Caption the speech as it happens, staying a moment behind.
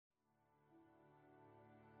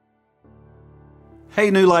Hey,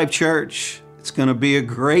 New Life Church. It's going to be a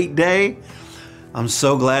great day. I'm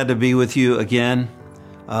so glad to be with you again.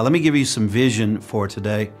 Let me give you some vision for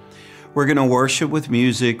today. We're going to worship with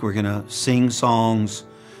music. We're going to sing songs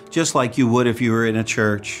just like you would if you were in a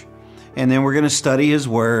church. And then we're going to study His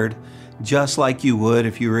Word just like you would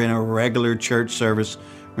if you were in a regular church service.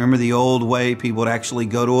 Remember the old way people would actually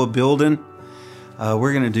go to a building?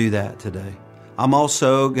 We're going to do that today. I'm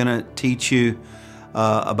also going to teach you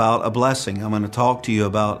about a blessing. I'm going to talk to you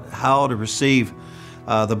about how to receive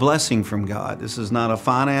the blessing from God. This is not a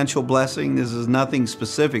financial blessing. This is nothing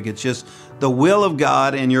specific. It's just the will of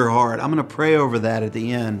God in your heart. I'm going to pray over that at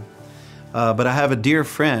the end. But I have a dear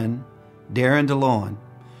friend, Darren DeLon,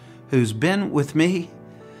 who's been with me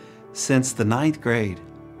since the 9th grade.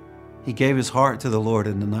 He gave his heart to the Lord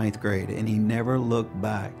in the 9th grade, and he never looked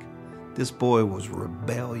back. This boy was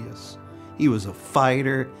rebellious. He was a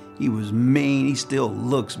fighter. He was mean. He still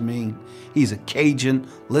looks mean. He's a Cajun.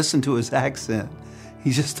 Listen to his accent.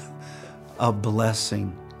 He's just a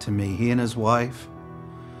blessing to me. He and his wife,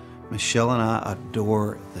 Michelle, and I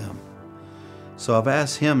adore them. So I've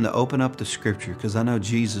asked him to open up the scripture because I know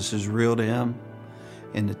Jesus is real to him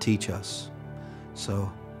and to teach us.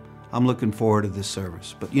 So I'm looking forward to this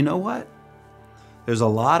service. But you know what? There's a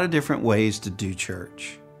lot of different ways to do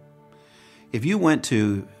church. If you went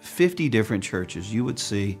to 50 different churches, you would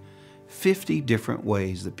see 50 different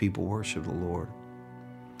ways that people worship the Lord.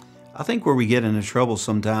 I think where we get into trouble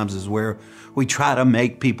sometimes is where we try to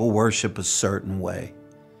make people worship a certain way.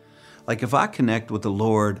 Like if I connect with the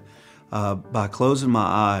Lord by closing my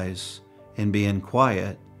eyes and being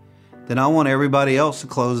quiet, then I want everybody else to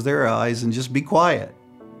close their eyes and just be quiet.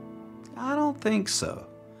 I don't think so.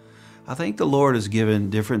 I think the Lord has given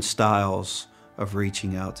different styles of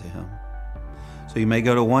reaching out to Him. So you may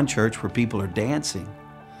go to one church where people are dancing.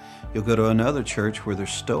 You'll go to another church where they're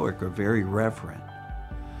stoic or very reverent.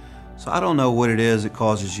 So I don't know what it is that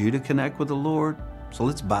causes you to connect with the Lord. So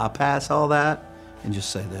let's bypass all that and just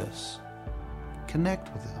say this.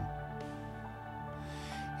 Connect with Him.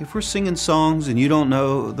 If we're singing songs and you don't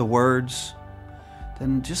know the words,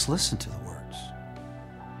 then just listen to the words.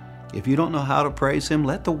 If you don't know how to praise Him,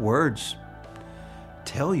 let the words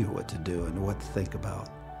tell you what to do and what to think about.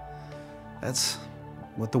 That's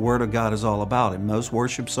what the Word of God is all about. And most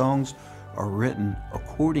worship songs are written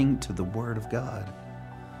according to the Word of God.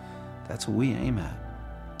 That's what we aim at.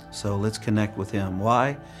 So let's connect with Him.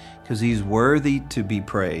 Why? Because He's worthy to be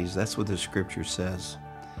praised. That's what the Scripture says.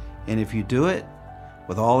 And if you do it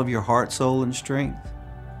with all of your heart, soul, and strength,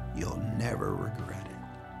 you'll never regret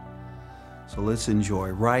it. So let's enjoy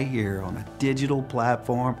right here on a digital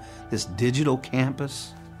platform, this digital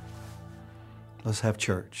campus. Let's have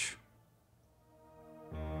church.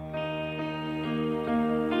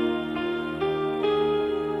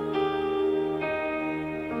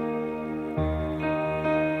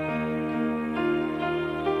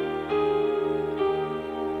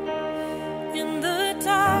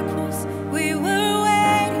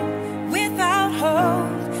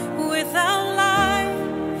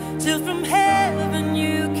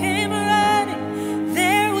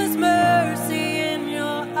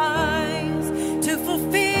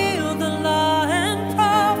 Fulfill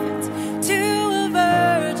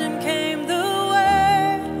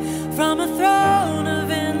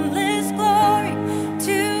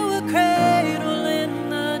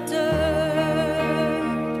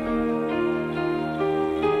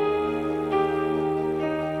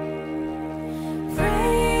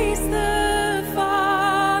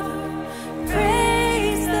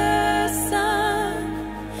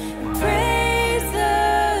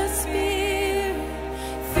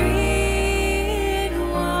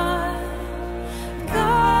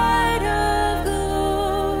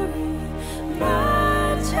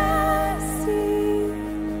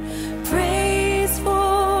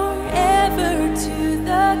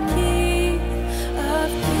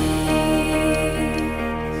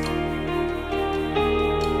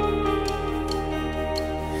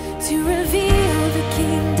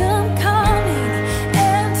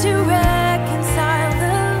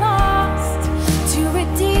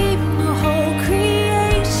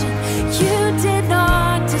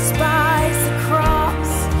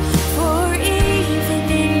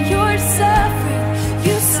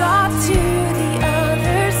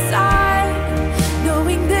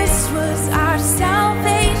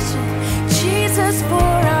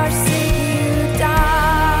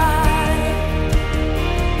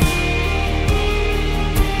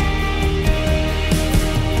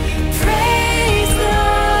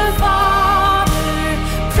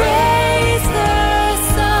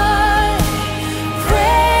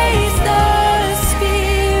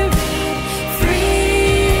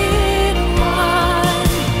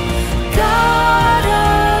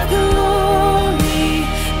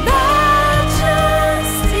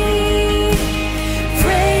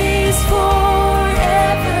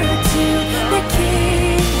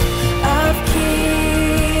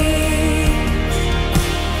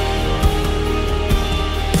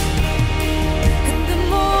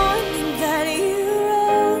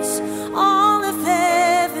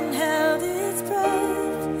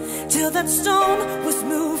that stone was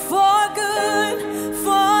moved for good,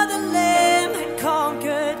 for the Lamb had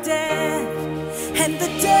conquered death, and the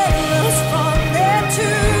dead rose from their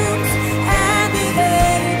tombs, and the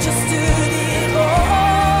angels stood in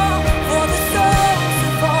awe for the souls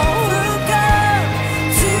of all who come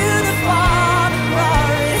to the Father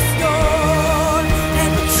are restored,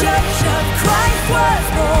 and the Church of Christ was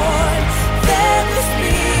born. Then the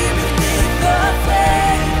Spirit lit the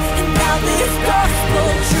flame, and now this gospel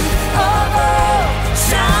truth of all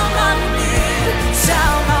shall not live,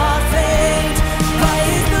 shall not fade. By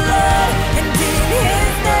His blood and in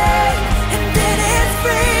His name, and in His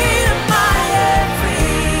freedom I am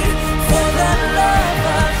free. For the love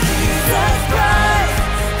of Jesus Christ,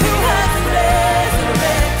 who has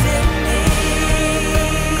resurrected me.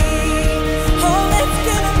 Oh, let's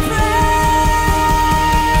give Him praise.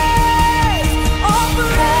 Oh,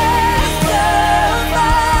 praise the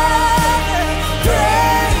Father,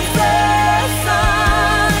 praise the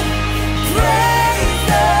Son, praise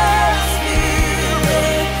the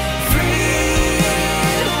Spirit, free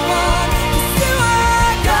one. 'Cause you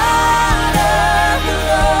are God of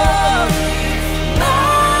glory,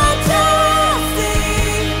 majesty.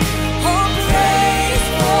 Oh, praise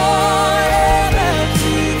forever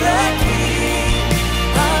to the King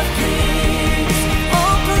of Kings.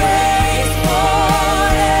 Oh, praise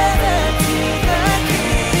forever to the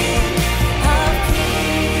King of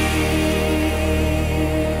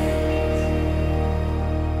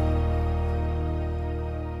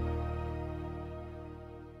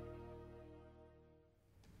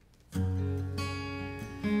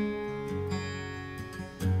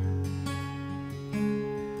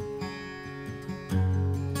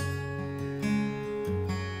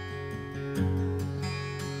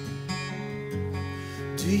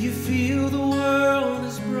Do you feel the world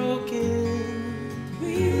is broken?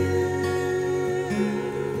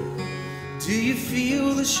 Do you feel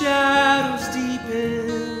the shadows deepen?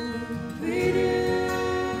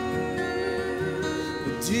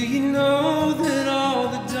 But do you know that all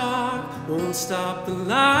the dark won't stop the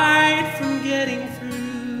light from getting through?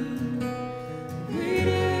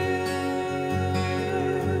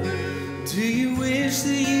 Do you wish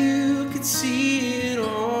that you could see it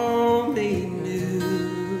all made new?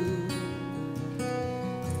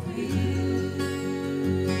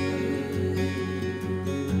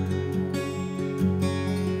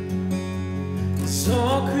 It's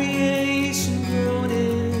all creation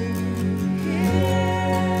groaning.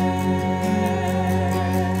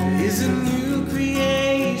 Is a new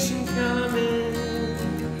creation coming?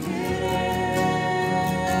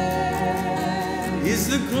 Is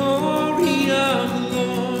the glory of the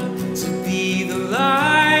Lord to be the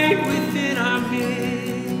light within our midst?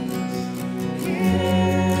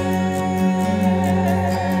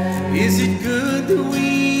 Is it good that we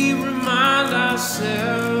remind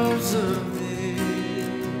ourselves of this?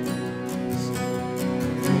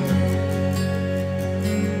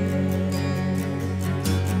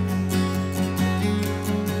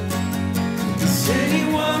 Is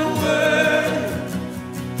anyone worthy?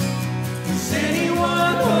 Is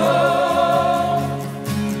anyone whole?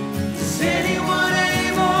 Is anyone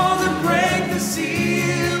able to break the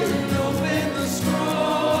seal and open the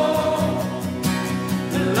scroll?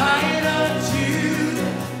 The Lion of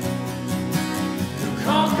Judah, who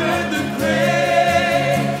conquered the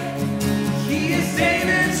grave. He is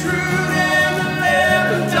David's root and the Lamb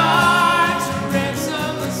who died to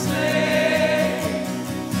ransom the slave.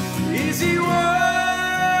 Is He worthy?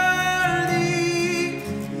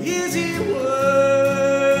 Is He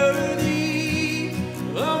worthy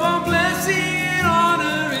of all blessing,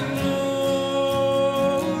 honor, and glory?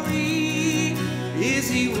 Is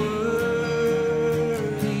He worthy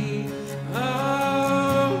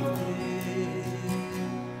of it?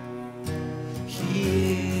 He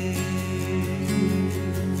is.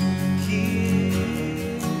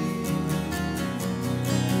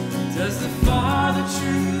 Does the Father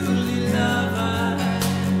truly love us?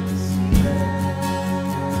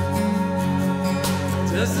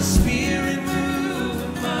 Does the Spirit move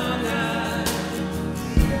among us?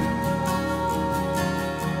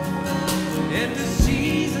 And does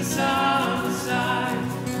Jesus our Messiah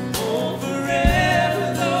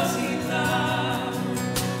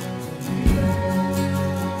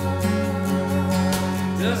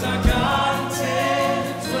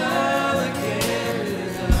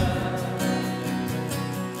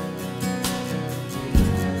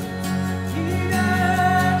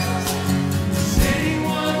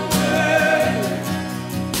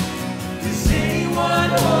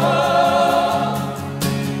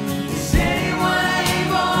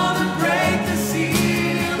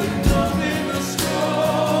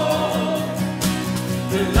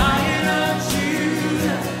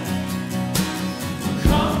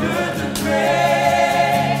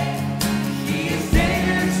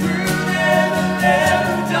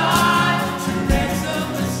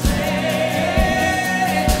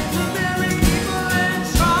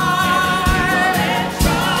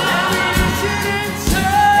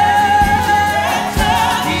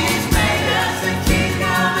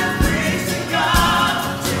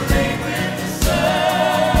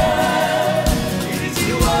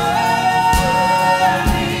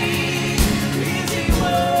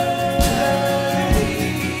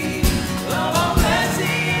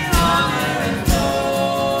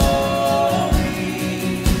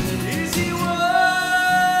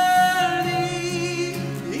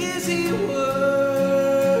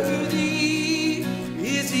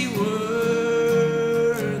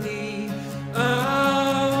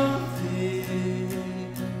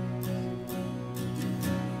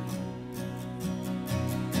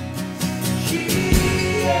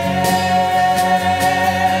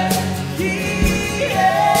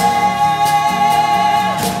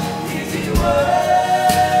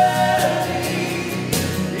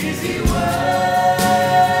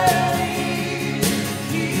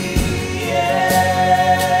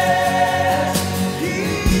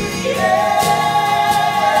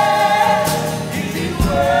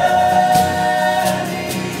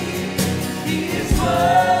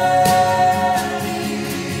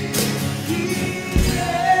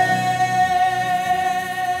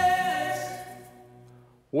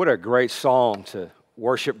What a great song to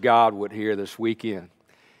worship God with here this weekend.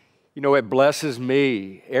 You know, it blesses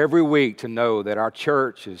me every week to know that our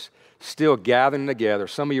church is still gathering together.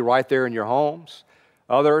 Some of you right there in your homes.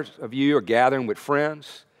 Others of you are gathering with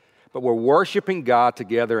friends. But we're worshiping God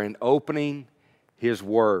together and opening His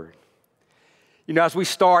Word. You know, as we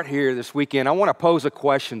start here this weekend, I want to pose a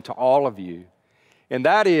question to all of you. And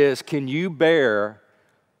that is, can you bear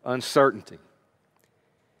uncertainty?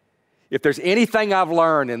 If there's anything I've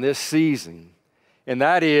learned in this season, and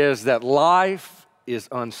that is that life is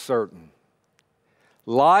uncertain.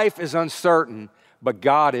 Life is uncertain, but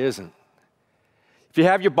God isn't. If you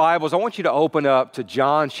have your Bibles, I want you to open up to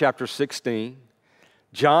John chapter 16.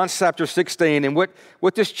 John chapter 16, and what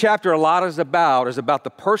this chapter a lot is about the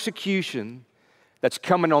persecution that's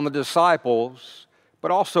coming on the disciples,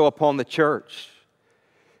 but also upon the church.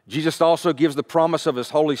 Jesus also gives the promise of His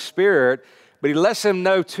Holy Spirit, but He lets them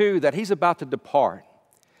know too that He's about to depart.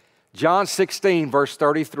 John 16, verse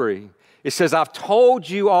 33, it says, I've told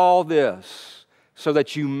you all this so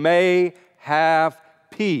that you may have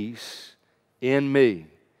peace in me.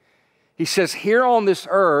 He says, here on this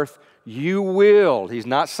earth, you will. He's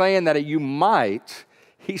not saying that you might.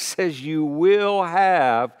 He says you will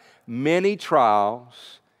have many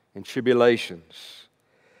trials and tribulations.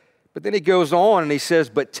 But then he goes on and he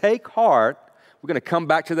says, but take heart. We're going to come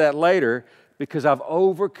back to that later, because I've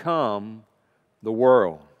overcome the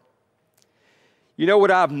world. You know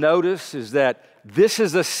what I've noticed is that this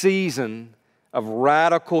is a season of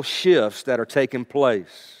radical shifts that are taking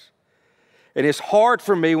place. And it's hard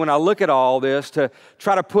for me when I look at all this to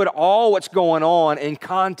try to put all what's going on in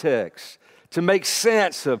context, to make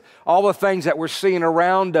sense of all the things that we're seeing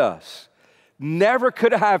around us. Never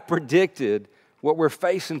could I have predicted what we're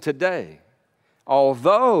facing today.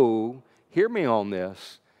 Although, hear me on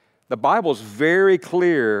this, the Bible's very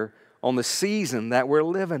clear on the season that we're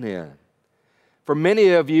living in. For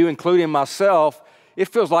many of you, including myself, it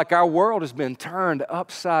feels like our world has been turned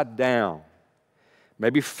upside down.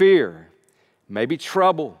 Maybe fear, maybe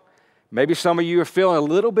trouble. Maybe some of you are feeling a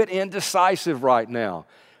little bit indecisive right now.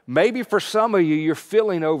 Maybe for some of you, you're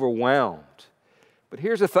feeling overwhelmed. But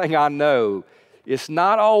here's the thing I know. It's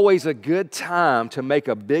not always a good time to make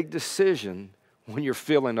a big decision when you're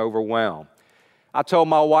feeling overwhelmed. I told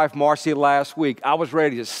my wife, Marcy, last week, I was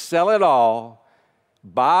ready to sell it all,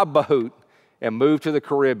 buy a boat, and move to the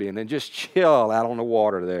Caribbean and just chill out on the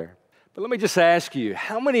water there. But let me just ask you,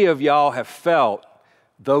 how many of y'all have felt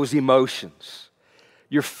those emotions?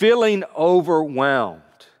 You're feeling overwhelmed.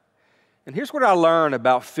 And here's what I learned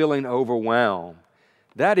about feeling overwhelmed.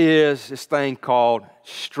 That is this thing called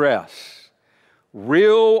stress.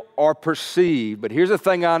 Real or perceived, but here's the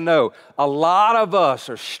thing I know. A lot of us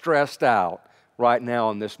are stressed out right now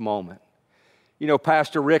in this moment. You know,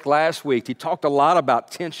 Pastor Rick last week, he talked a lot about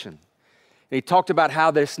tension. And he talked about how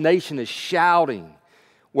this nation is shouting,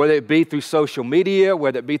 whether it be through social media,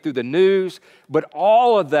 whether it be through the news, but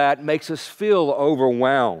all of that makes us feel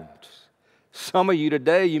overwhelmed. Some of you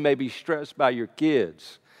today, you may be stressed by your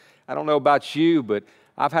kids. I don't know about you, but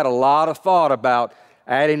I've had a lot of thought about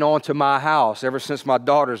adding on to my house ever since my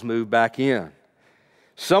daughters moved back in.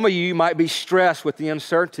 Some of you might be stressed with the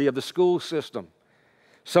uncertainty of the school system.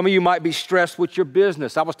 Some of you might be stressed with your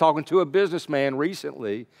business. I was talking to a businessman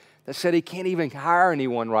recently that said he can't even hire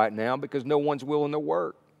anyone right now because no one's willing to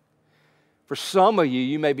work. For some of you,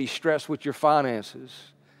 you may be stressed with your finances.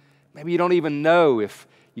 Maybe you don't even know if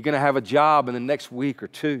you're going to have a job in the next week or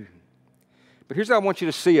two. But here's what I want you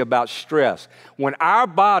to see about stress. When our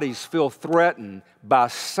bodies feel threatened by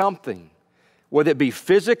something, whether it be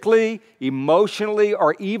physically, emotionally,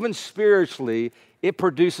 or even spiritually, it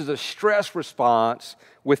produces a stress response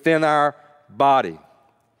within our body.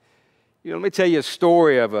 You know, let me tell you a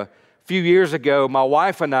story of a few years ago. My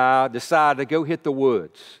wife and I decided to go hit the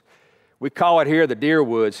woods. We call it here the deer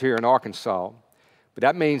woods here in Arkansas. But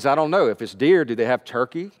that means, I don't know, if it's deer, do they have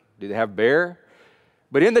turkey? Do they have bear?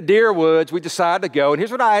 But in the deer woods, we decided to go. And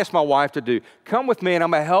here's what I asked my wife to do. Come with me and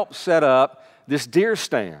I'm going to help set up this deer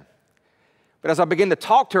stand. But as I began to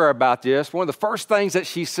talk to her about this, one of the first things that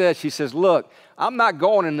she says, look, I'm not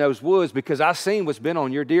going in those woods because I seen what's been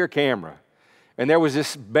on your deer camera. And there was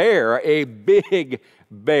this bear, a big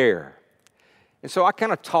bear. And so I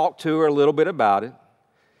kind of talked to her a little bit about it.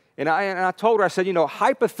 And I told her, I said, you know,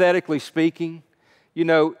 hypothetically speaking, you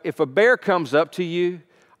know, if a bear comes up to you,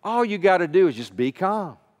 all you got to do is just be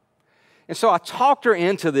calm. And so I talked her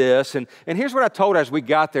into this, and here's what I told her as we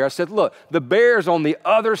got there. I said, look, the bear's on the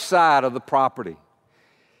other side of the property.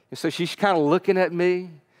 And so she's kind of looking at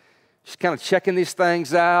me. She's kind of checking these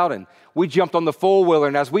things out, and we jumped on the four-wheeler,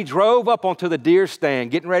 and as we drove up onto the deer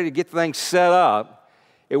stand, getting ready to get things set up,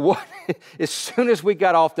 it was, as soon as we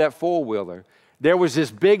got off that four-wheeler, there was this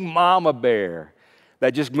big mama bear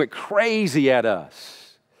that just went crazy at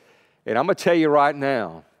us. And I'm going to tell you right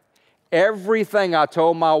now, everything I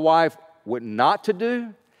told my wife what not to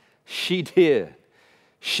do, she did.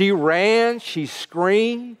 She ran, she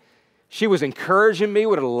screamed, she was encouraging me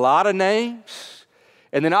with a lot of names.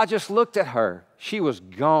 And then I just looked at her. She was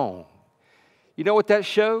gone. You know what that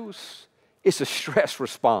shows? It's a stress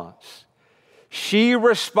response. She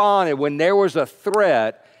responded when there was a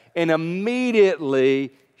threat, and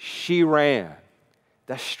immediately she ran.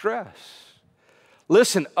 That's stress.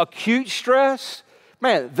 Listen, acute stress,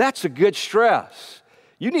 man, that's a good stress.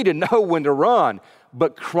 You need to know when to run.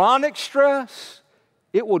 But chronic stress,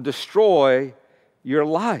 it will destroy your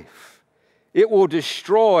life. It will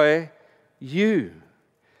destroy you.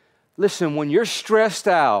 Listen, when you're stressed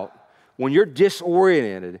out, when you're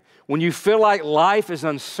disoriented, when you feel like life is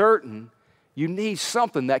uncertain, you need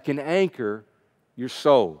something that can anchor your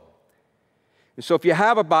soul. And so if you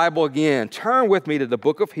have a Bible again, turn with me to the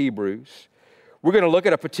book of Hebrews. We're going to look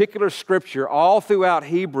at a particular scripture all throughout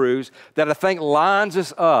Hebrews that I think lines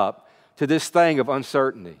us up to this thing of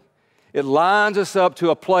uncertainty. It lines us up to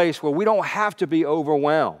a place where we don't have to be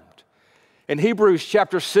overwhelmed. In Hebrews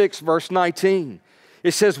chapter 6, verse 19,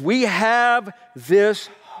 it says, we have this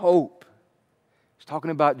hope. It's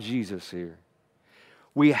talking about Jesus here.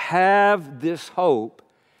 We have this hope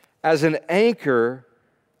as an anchor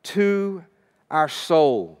to our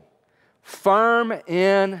soul, firm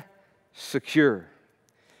and secure.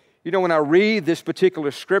 You know, when I read this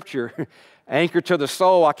particular scripture, anchor to the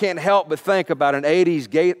soul, I can't help but think about an 80s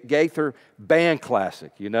Gaither band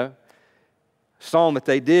classic, you know, song that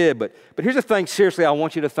they did. But here's the thing, seriously, I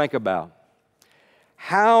want you to think about.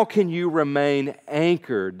 How can you remain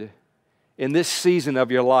anchored in this season of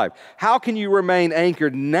your life? How can you remain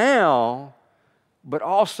anchored now, but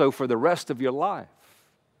also for the rest of your life?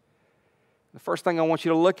 The first thing I want you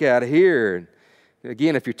to look at here,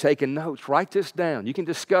 again, if you're taking notes, write this down. You can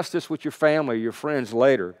discuss this with your family or your friends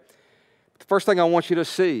later. The first thing I want you to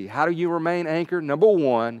see, how do you remain anchored? Number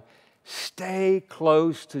one, stay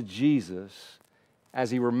close to Jesus as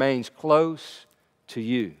He remains close to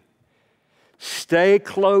you. Stay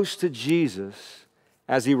close to Jesus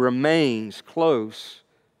as He remains close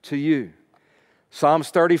to you. Psalms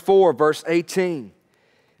 34, verse 18,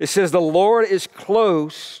 it says, the Lord is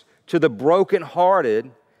close to the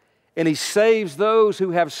brokenhearted, and He saves those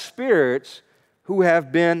who have spirits who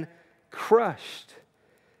have been crushed.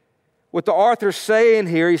 What the author's saying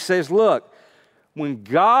here, he says, look, when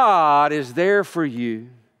God is there for you,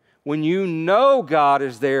 when you know God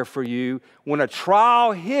is there for you, when a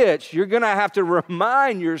trial hits, you're going to have to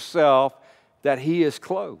remind yourself that He is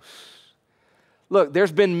close. Look,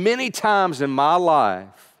 there's been many times in my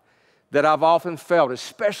life that I've often felt,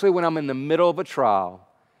 especially when I'm in the middle of a trial,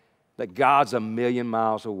 that God's a million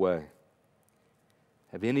miles away.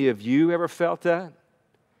 Have any of you ever felt that?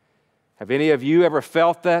 Have any of you ever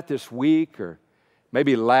felt that this week or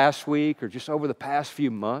maybe last week or just over the past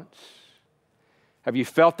few months? Have you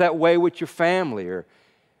felt that way with your family or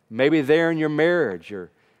maybe there in your marriage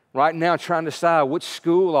or right now trying to decide what's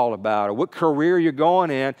school all about or what career you're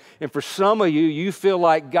going in? And for some of you, you feel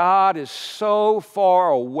like God is so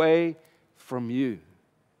far away from you.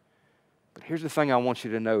 But here's the thing I want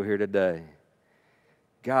you to know here today.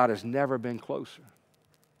 God has never been closer.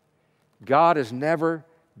 God has never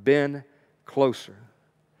been closer.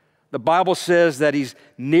 The Bible says that He's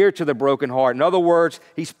near to the broken heart. In other words,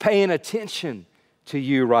 He's paying attention to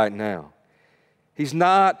you right now. He's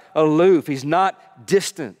not aloof. He's not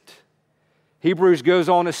distant. Hebrews goes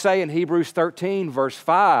on to say in Hebrews 13, verse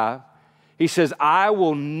 5, he says, I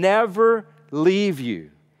will never leave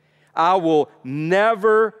you. I will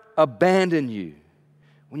never abandon you.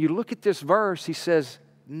 When you look at this verse, he says,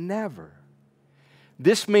 never.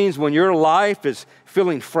 This means when your life is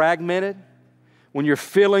feeling fragmented, when you're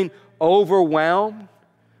feeling overwhelmed,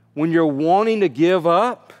 when you're wanting to give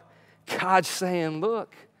up, God's saying,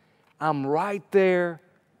 look, I'm right there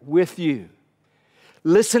with you.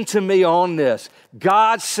 Listen to me on this.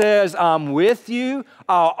 God says, I'm with you.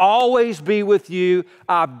 I'll always be with you.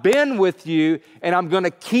 I've been with you, and I'm going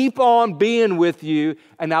to keep on being with you,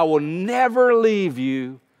 and I will never leave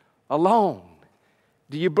you alone.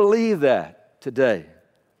 Do you believe that today?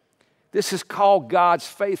 This is called God's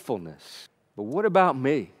faithfulness. But what about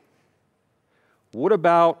me? What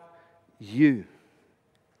about you?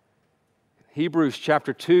 Hebrews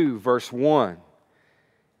chapter 2, verse 1.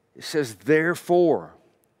 It says, therefore.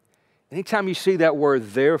 Anytime you see that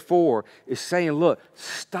word, therefore, it's saying, look,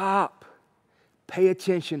 stop. Pay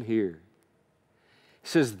attention here. It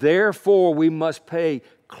says, therefore, we must pay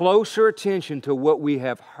closer attention to what we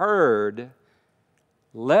have heard,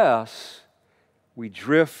 lest we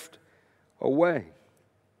drift away.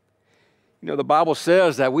 You know, the Bible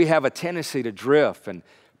says that we have a tendency to drift, and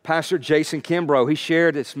Pastor Jason Kimbrough, he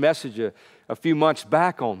shared this message a few months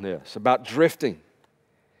back on this, about drifting.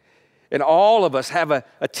 And all of us have a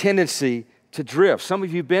tendency to drift. Some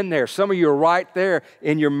of you have been there. Some of you are right there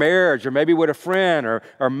in your marriage, or maybe with a friend,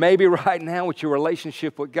 or maybe right now with your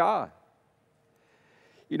relationship with God.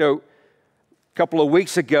 You know, a couple of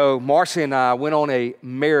weeks ago, Marcy and I went on a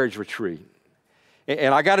marriage retreat.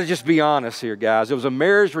 And I got to just be honest here, guys. It was a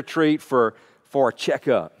marriage retreat for a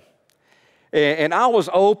checkup. And I was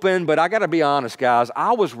open, but I got to be honest, guys.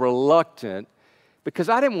 I was reluctant because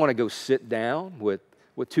I didn't want to go sit down with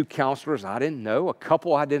two counselors I didn't know, a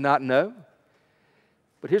couple I did not know.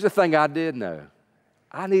 But here's the thing I did know.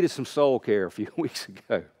 I needed some soul care a few weeks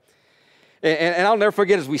ago. And I'll never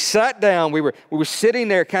forget, as we sat down, we were sitting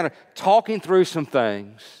there kind of talking through some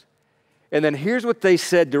things. And then here's what they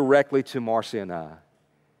said directly to Marcy and I.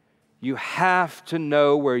 You have to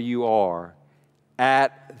know where you are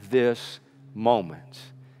at this moment.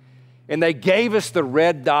 And they gave us the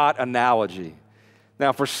red dot analogy.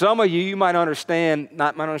 Now, for some of you, you might not understand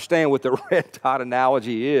what the red dot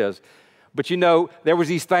analogy is. But you know, there was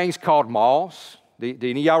these things called malls. Do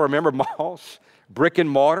any of y'all remember malls? Brick and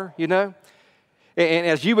mortar, you know? And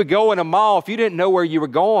as you would go in a mall, if you didn't know where you were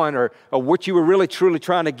going or what you were really truly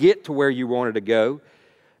trying to get to where you wanted to go,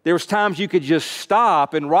 there was times you could just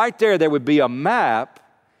stop, and right there would be a map,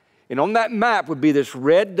 and on that map would be this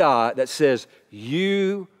red dot that says,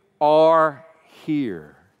 you are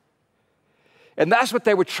here. And that's what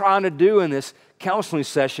they were trying to do in this counseling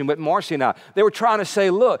session with Marcy and I. They were trying to say,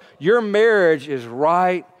 look, your marriage is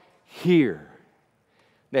right here.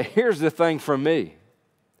 Now, here's the thing for me.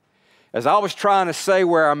 As I was trying to say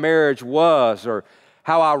where our marriage was or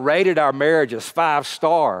how I rated our marriage as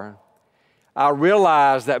 5-star, I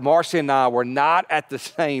realized that Marcy and I were not at the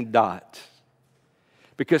same dot.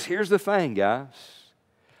 Because here's the thing, guys.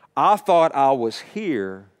 I thought I was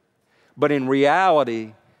here, but in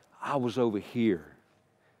reality, I was over here.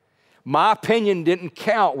 My opinion didn't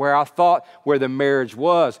count where I thought where the marriage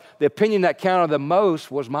was. The opinion that counted the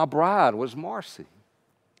most was my bride, was Marcy.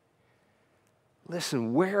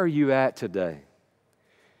 Listen, where are you at today?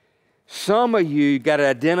 Some of you got to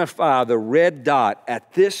identify the red dot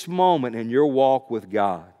at this moment in your walk with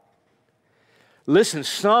God. Listen,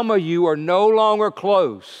 some of you are no longer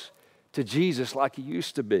close to Jesus like you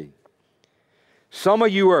used to be. Some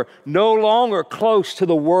of you are no longer close to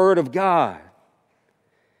the Word of God.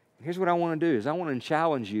 Here's what I want to do is I want to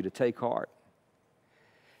challenge you to take heart.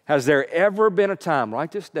 Has there ever been a time,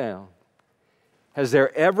 write this down, has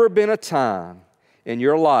there ever been a time in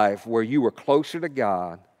your life where you were closer to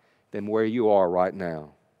God than where you are right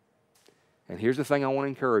now? And here's the thing I want to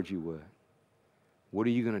encourage you with. What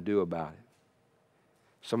are you going to do about it?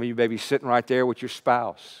 Some of you may be sitting right there with your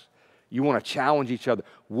spouse. You want to challenge each other.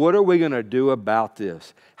 What are we going to do about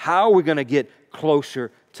this? How are we going to get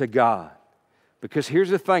closer to God? Because here's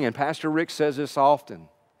the thing, and Pastor Rick says this often,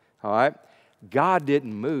 all right? God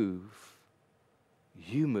didn't move.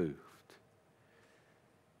 You moved.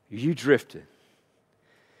 You drifted.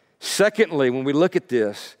 Secondly, when we look at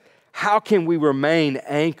this, how can we remain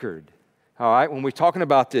anchored? All right, when we're talking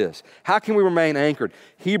about this, how can we remain anchored?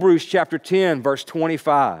 Hebrews chapter 10, verse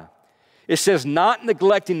 25. It says, not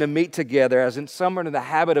neglecting to meet together as in some are in the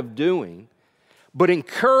habit of doing, but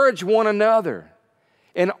encourage one another,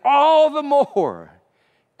 and all the more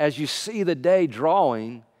as you see the day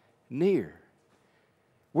drawing near.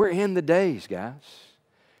 We're in the days, guys.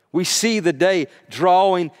 We see the day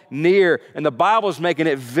drawing near, and the Bible's making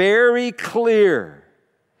it very clear.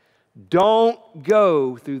 Don't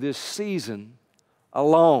go through this season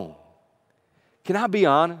alone. Can I be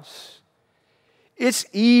honest? It's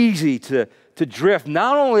easy to drift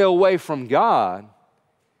not only away from God,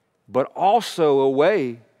 but also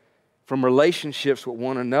away from relationships with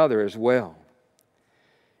one another as well.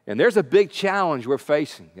 And there's a big challenge we're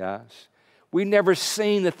facing, guys. We've never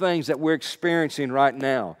seen the things that we're experiencing right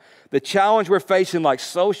now. The challenge we're facing, like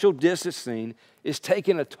social distancing, is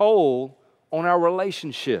taking a toll on our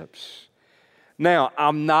relationships. Now,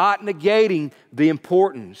 I'm not negating the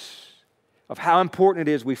importance of how important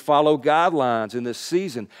it is we follow guidelines in this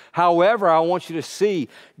season. However, I want you to see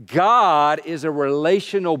God is a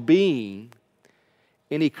relational being,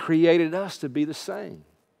 and He created us to be the same.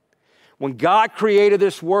 When God created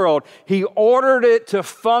this world, He ordered it to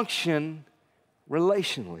function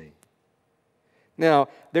relationally. Now,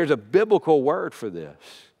 there's a biblical word for this.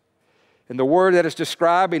 And the word that it's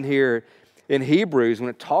describing here in Hebrews, when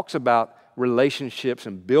it talks about relationships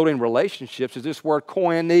and building relationships is this word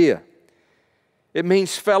koinonia. It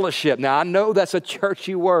means fellowship. Now, I know that's a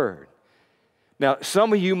churchy word. Now,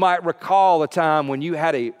 some of you might recall a time when you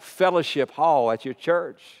had a fellowship hall at your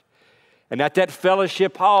church. And at that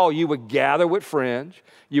fellowship hall, you would gather with friends,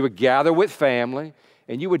 you would gather with family,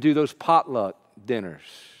 and you would do those potluck dinners.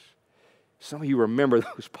 Some of you remember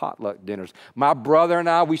those potluck dinners. My brother and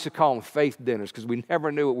I, we used to call them faith dinners because we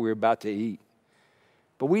never knew what we were about to eat.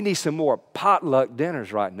 But we need some more potluck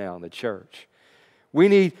dinners right now in the church. We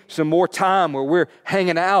need some more time where we're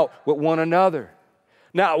hanging out with one another.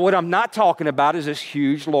 Now, what I'm not talking about is this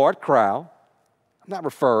huge large crowd. I'm not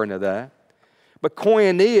referring to that. But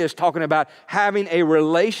koinonia is talking about having a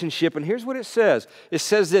relationship. And here's what it says. It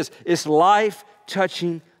says this, it's life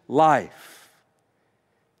touching life.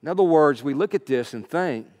 In other words, we look at this and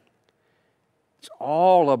think it's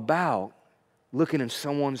all about looking in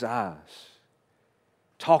someone's eyes,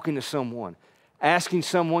 talking to someone, asking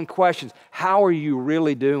someone questions. How are you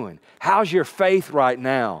really doing? How's your faith right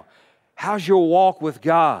now? How's your walk with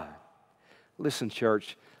God? Listen,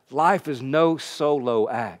 church, life is no solo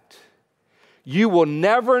act. You will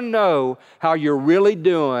never know how you're really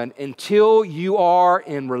doing until you are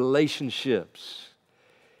in relationships.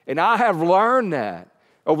 And I have learned that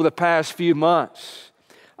over the past few months.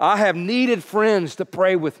 I have needed friends to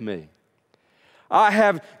pray with me. I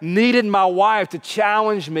have needed my wife to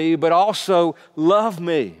challenge me, but also love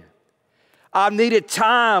me. I've needed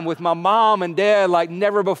time with my mom and dad like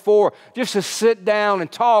never before, just to sit down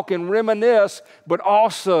and talk and reminisce, but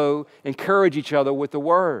also encourage each other with the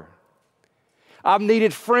Word. I've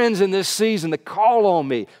needed friends in this season to call on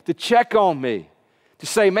me, to check on me, to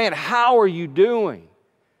say, man, how are you doing?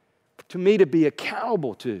 To me to be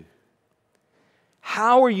accountable to.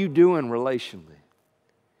 How are you doing relationally?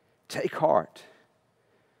 Take heart.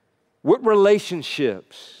 What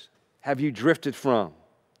relationships have you drifted from?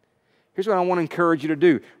 Here's what I want to encourage you to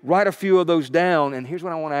do. Write a few of those down, and here's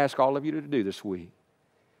what I want to ask all of you to do this week.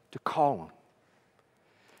 To call them.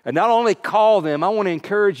 And not only call them, I want to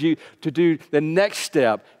encourage you to do the next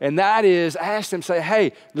step, and that is ask them, say,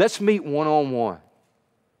 hey, let's meet one-on-one.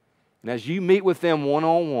 And as you meet with them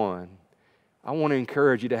one-on-one, I want to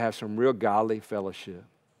encourage you to have some real godly fellowship.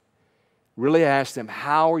 Really ask them,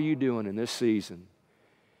 how are you doing in this season?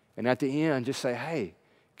 And at the end, just say, hey,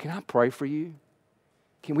 can I pray for you?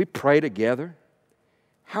 Can we pray together?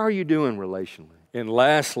 How are you doing relationally? And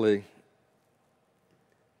lastly,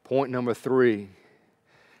 point number 3,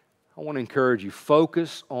 I want to encourage you,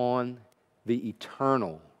 focus on the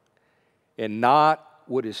eternal and not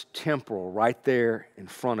what is temporal right there in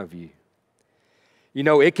front of you. You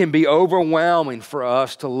know, it can be overwhelming for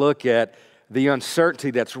us to look at the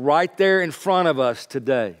uncertainty that's right there in front of us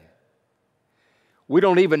today. We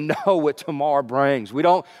don't even know what tomorrow brings. We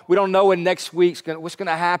don't know when what's going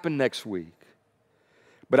to happen next week.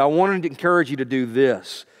 But I wanted to encourage you to do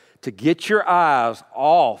this, to get your eyes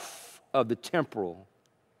off of the temporal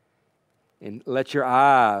and let your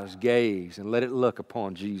eyes gaze and let it look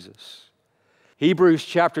upon Jesus. Hebrews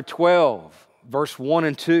chapter 12, verse 1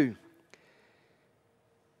 and 2.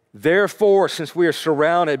 Therefore, since we are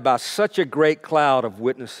surrounded by such a great cloud of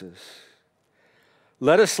witnesses,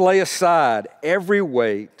 let us lay aside every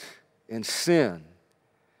weight and sin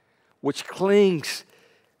which clings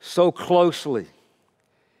so closely.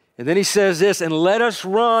 And then he says this, and let us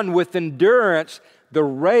run with endurance the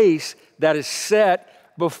race that is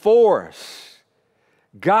set before us.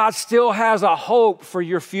 God still has a hope for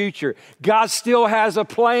your future. God still has a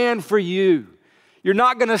plan for you. You're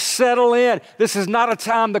not going to settle in. This is not a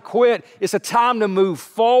time to quit. It's a time to move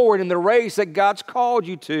forward in the race that God's called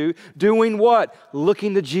you to. Doing what?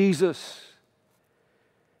 Looking to Jesus,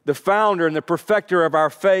 the founder and the perfecter of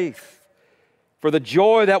our faith. For the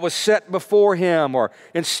joy that was set before him, or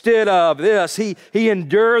instead of this, he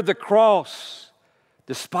endured the cross,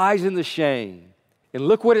 despising the shame. And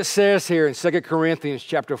look what it says here in 2 Corinthians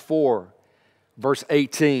chapter 4, verse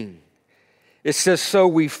 18. It says, so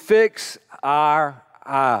we fix our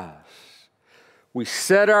eyes. We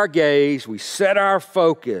set our gaze, we set our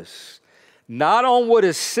focus, not on what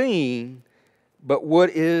is seen, but what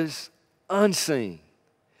is unseen.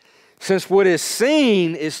 Since what is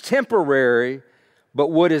seen is temporary, but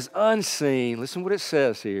what is unseen, listen what it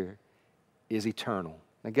says here, is eternal.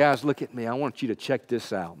 Now guys, look at me. I want you to check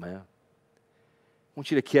this out, man. I want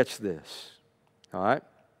you to catch this, all right?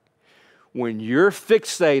 When you're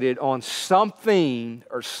fixated on something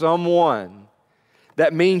or someone,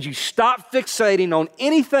 that means you stop fixating on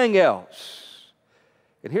anything else.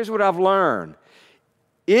 And here's what I've learned.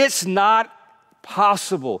 It's not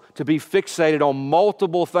possible to be fixated on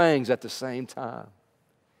multiple things at the same time.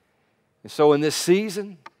 And so in this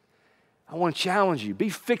season, I want to challenge you. Be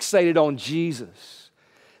fixated on Jesus.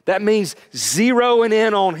 That means zeroing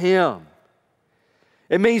in on Him.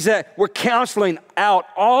 It means that we're canceling out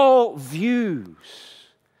all views.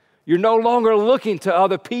 You're no longer looking to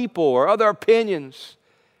other people or other opinions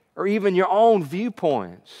or even your own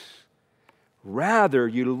viewpoints. Rather,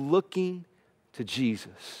 you're looking to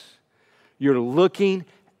Jesus. You're looking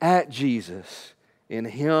at Jesus in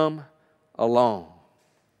Him alone.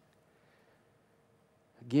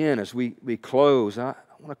 Again, as we close, I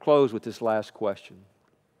want to close with this last question.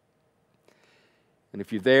 And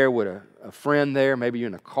if you're there with a friend there, maybe you're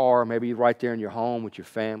in a car, maybe you're right there in your home with your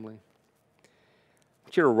family, I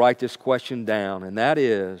want you to write this question down, and that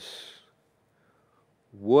is,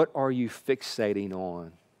 what are you fixating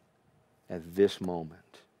on at this moment?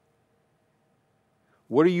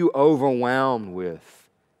 What are you overwhelmed with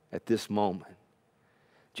at this moment?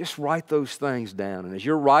 Just write those things down. And as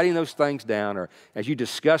you're writing those things down, or as you're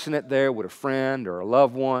discussing it there with a friend or a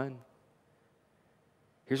loved one,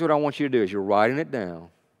 here's what I want you to do. As you're writing it down,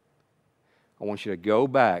 I want you to go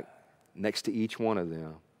back next to each one of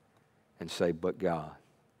them and say, but God.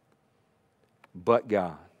 But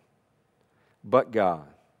God. But God.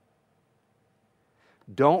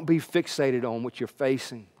 Don't be fixated on what you're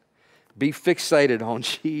facing. Be fixated on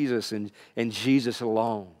Jesus and Jesus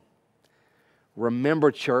alone.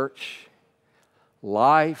 Remember, church,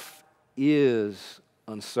 life is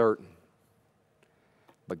uncertain,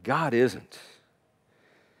 but God isn't.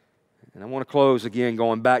 And I want to close again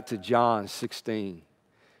going back to John 16.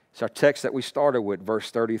 It's our text that we started with, verse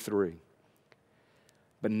 33.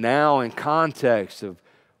 But now in context of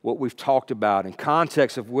what we've talked about, in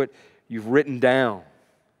context of what you've written down,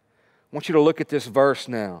 I want you to look at this verse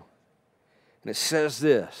now. And it says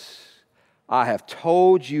this, I have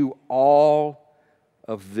told you all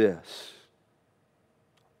of this.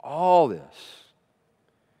 All this.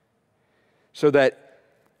 So that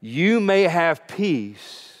you may have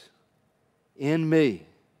peace in me.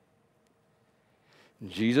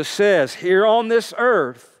 And Jesus says, here on this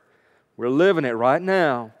earth, we're living it right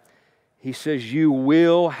now. He says, you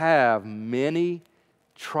will have many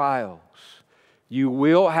trials. You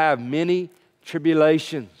will have many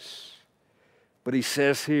tribulations. But He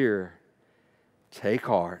says here, take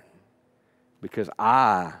heart, because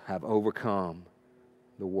I have overcome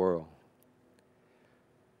the world.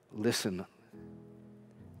 Listen,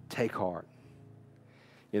 take heart.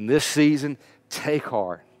 In this season, take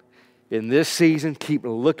heart. In this season, keep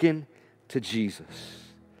looking to Jesus.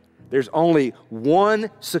 There's only one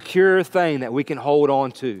secure thing that we can hold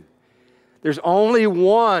on to. There's only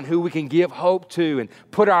one who we can give hope to and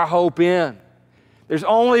put our hope in. There's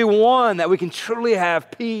only one that we can truly have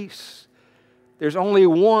peace. There's only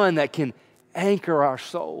one that can anchor our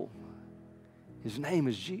soul. His name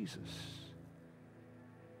is Jesus.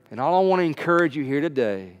 And all I want to encourage you here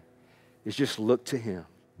today is just look to Him.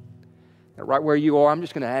 Now, right where you are, I'm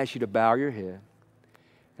just going to ask you to bow your head.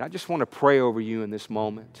 And I just want to pray over you in this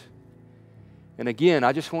moment. And again,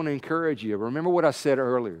 I just want to encourage you. Remember what I said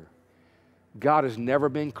earlier. God has never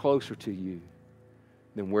been closer to you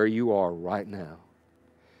than where you are right now.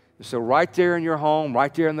 And so right there in your home,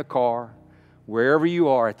 right there in the car, wherever you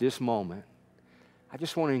are at this moment, I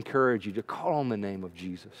just want to encourage you to call on the name of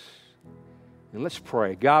Jesus. And let's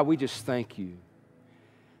pray. God, we just thank you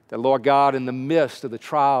that, Lord God, in the midst of the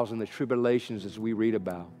trials and the tribulations as we read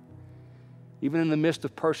about, even in the midst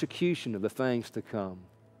of persecution of the things to come,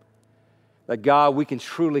 that, God, we can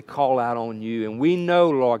truly call out on you. And we know,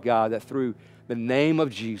 Lord God, that through the name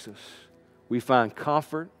of Jesus, we find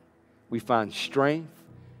comfort, we find strength,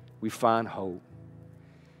 we find hope.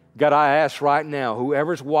 God, I ask right now,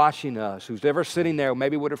 whoever's watching us, who's ever sitting there,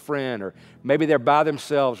 maybe with a friend, or maybe they're by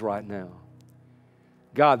themselves right now,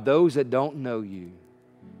 God, those that don't know you,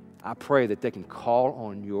 I pray that they can call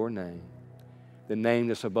on your name, the name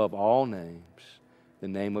that's above all names, the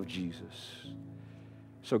name of Jesus.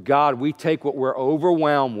 So, God, we take what we're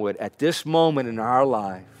overwhelmed with at this moment in our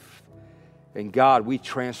life, and God, we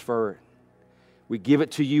transfer it. We give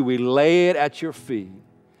it to you. We lay it at your feet.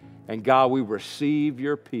 And God, we receive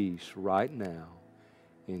your peace right now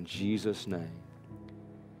in Jesus' name.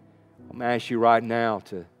 I'm going to ask you right now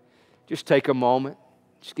to just take a moment,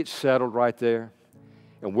 just get settled right there,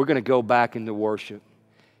 and we're going to go back into worship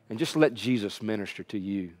and just let Jesus minister to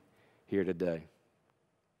you here today.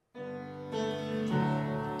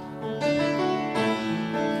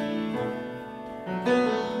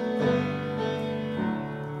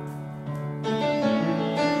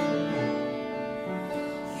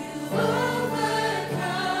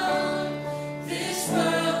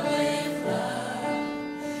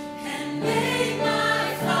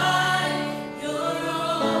 Fire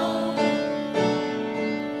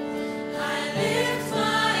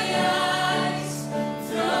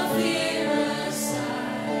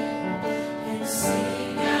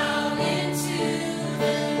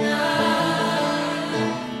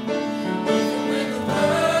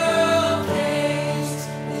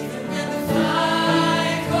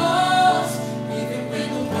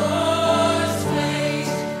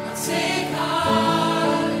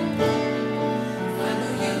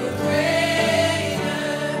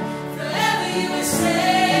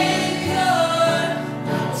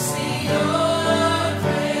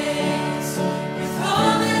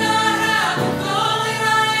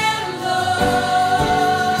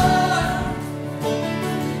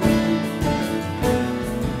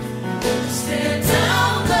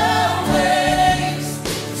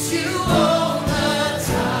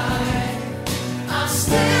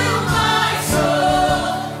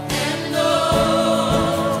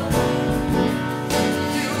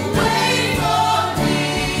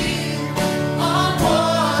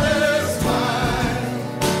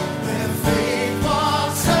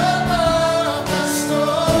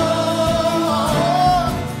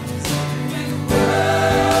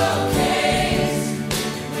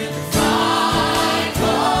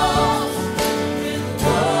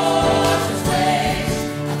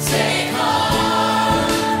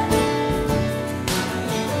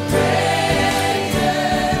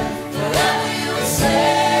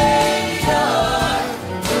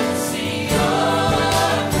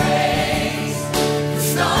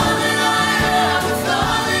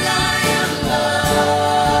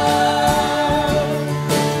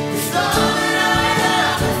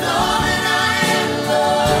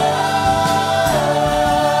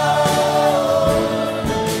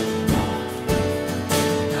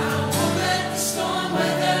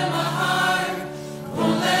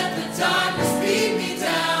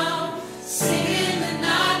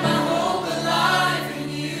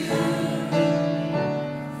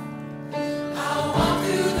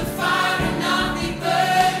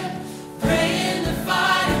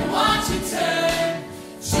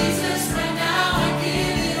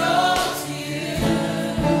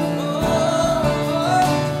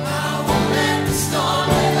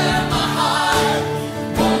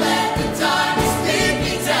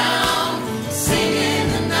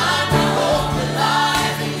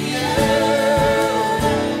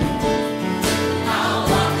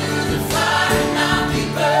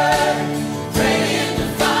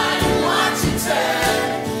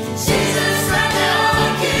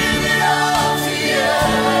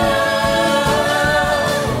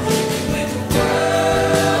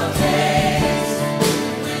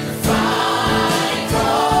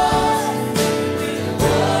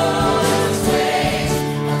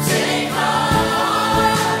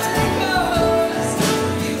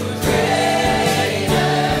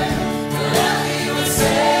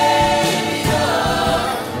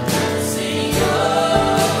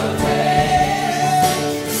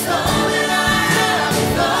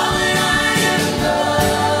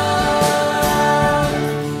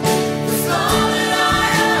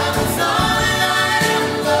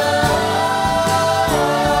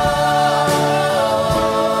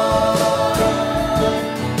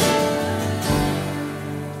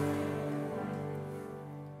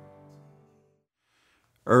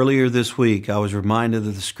this week, I was reminded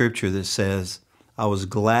of the scripture that says, I was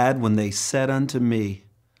glad when they said unto me,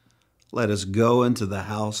 let us go into the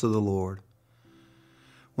house of the Lord.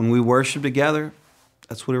 When we worship together,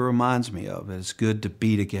 that's what it reminds me of. It's good to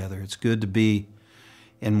be together. It's good to be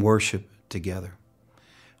in worship together.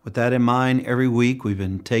 With that in mind, every week we've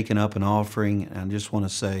been taking up an offering, and I just want to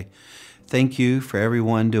say thank you for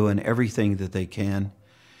everyone doing everything that they can.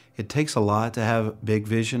 It takes a lot to have big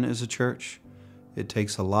vision as a church. It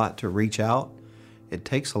takes a lot to reach out. It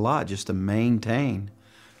takes a lot just to maintain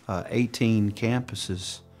 18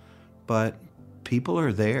 campuses. But people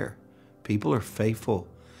are there. People are faithful.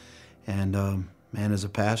 And man, as a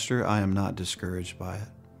pastor, I am not discouraged by it.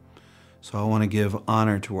 So I want to give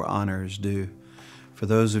honor to where honor is due. For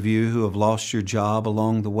those of you who have lost your job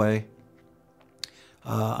along the way,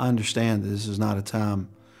 I understand that this is not a time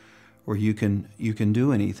where you can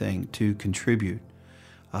do anything to contribute.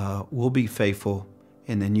 We'll be faithful,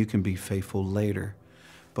 and then you can be faithful later.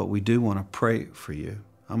 But we do want to pray for you.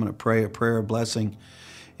 I'm going to pray a prayer of blessing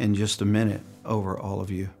in just a minute over all of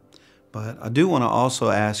you. But I do want to also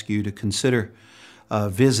ask you to consider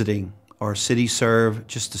visiting our City Serve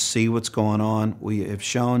just to see what's going on. We have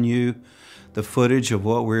shown you the footage of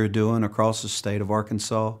what we're doing across the state of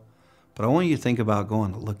Arkansas. But I want you to think about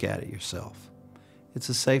going to look at it yourself. It's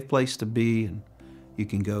a safe place to be, and you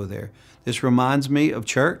can go there. This reminds me of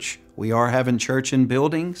church. We are having church in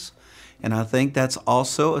buildings, and I think that's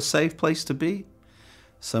also a safe place to be.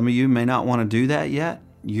 Some of you may not want to do that yet.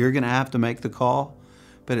 You're going to have to make the call,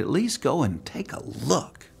 but at least go and take a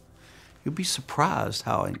look. You'll be surprised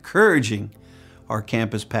how encouraging our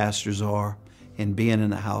campus pastors are in being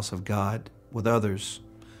in the house of God with others,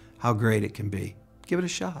 how great it can be. Give it a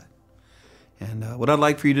shot. And what I'd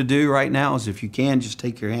like for you to do right now is, if you can, just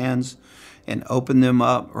take your hands and open them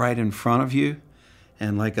up right in front of you,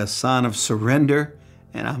 and like a sign of surrender,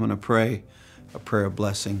 and I'm going to pray a prayer of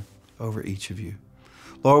blessing over each of you.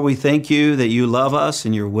 Lord, we thank you that you love us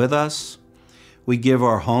and you're with us. We give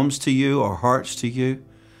our homes to you, our hearts to you.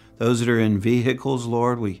 Those that are in vehicles,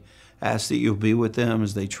 Lord, we ask that you'll be with them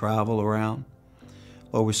as they travel around.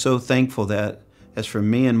 Lord, we're so thankful that as for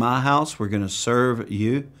me and my house, we're going to serve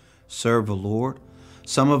you, serve the Lord.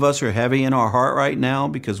 Some of us are heavy in our heart right now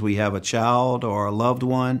because we have a child or a loved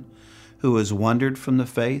one who has wandered from the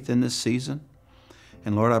faith in this season.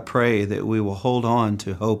 And Lord, I pray that we will hold on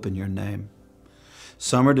to hope in your name.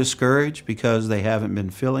 Some are discouraged because they haven't been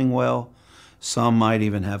feeling well. Some might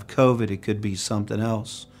even have COVID. It could be something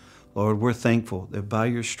else. Lord, we're thankful that by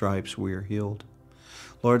your stripes we are healed.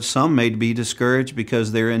 Lord, some may be discouraged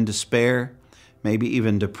because they're in despair, maybe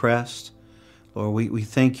even depressed. Lord, we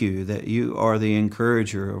thank you that you are the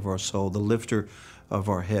encourager of our soul, the lifter of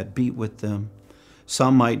our head. Be with them.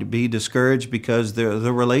 Some might be discouraged because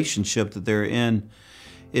the relationship that they're in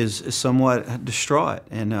is somewhat distraught,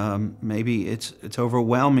 and maybe it's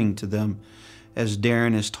overwhelming to them, as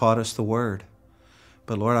Darren has taught us the word.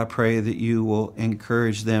 But Lord, I pray that you will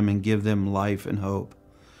encourage them and give them life and hope.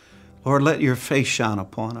 Lord, let your face shine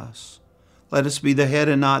upon us. Let us be the head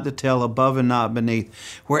and not the tail, above and not beneath.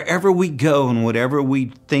 Wherever we go and whatever we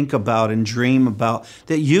think about and dream about,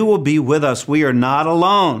 that you will be with us. We are not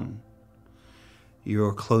alone. You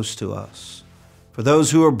are close to us. For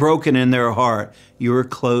those who are broken in their heart, you are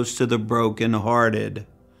close to the brokenhearted.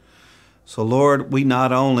 So Lord, we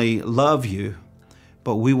not only love you,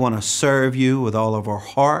 but we want to serve you with all of our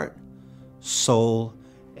heart, soul,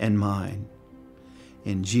 and mind.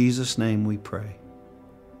 In Jesus' name we pray.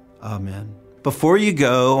 Amen. Before you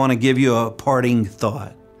go, I want to give you a parting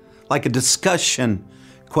thought, like a discussion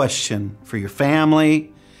question for your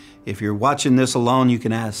family. If you're watching this alone, you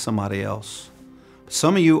can ask somebody else.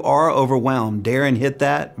 Some of you are overwhelmed. Darren hit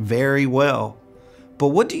that very well. But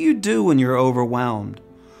what do you do when you're overwhelmed?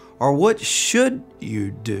 Or what should you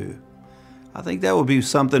do? I think that would be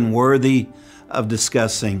something worthy of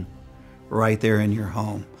discussing right there in your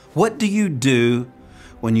home. What do you do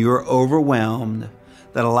when you're overwhelmed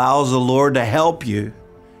that allows the Lord to help you?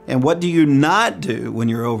 And what do you not do when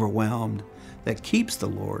you're overwhelmed that keeps the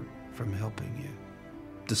Lord from helping you?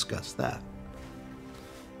 Discuss that.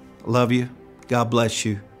 I love you. God bless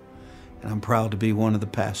you. And I'm proud to be one of the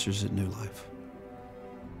pastors at New Life.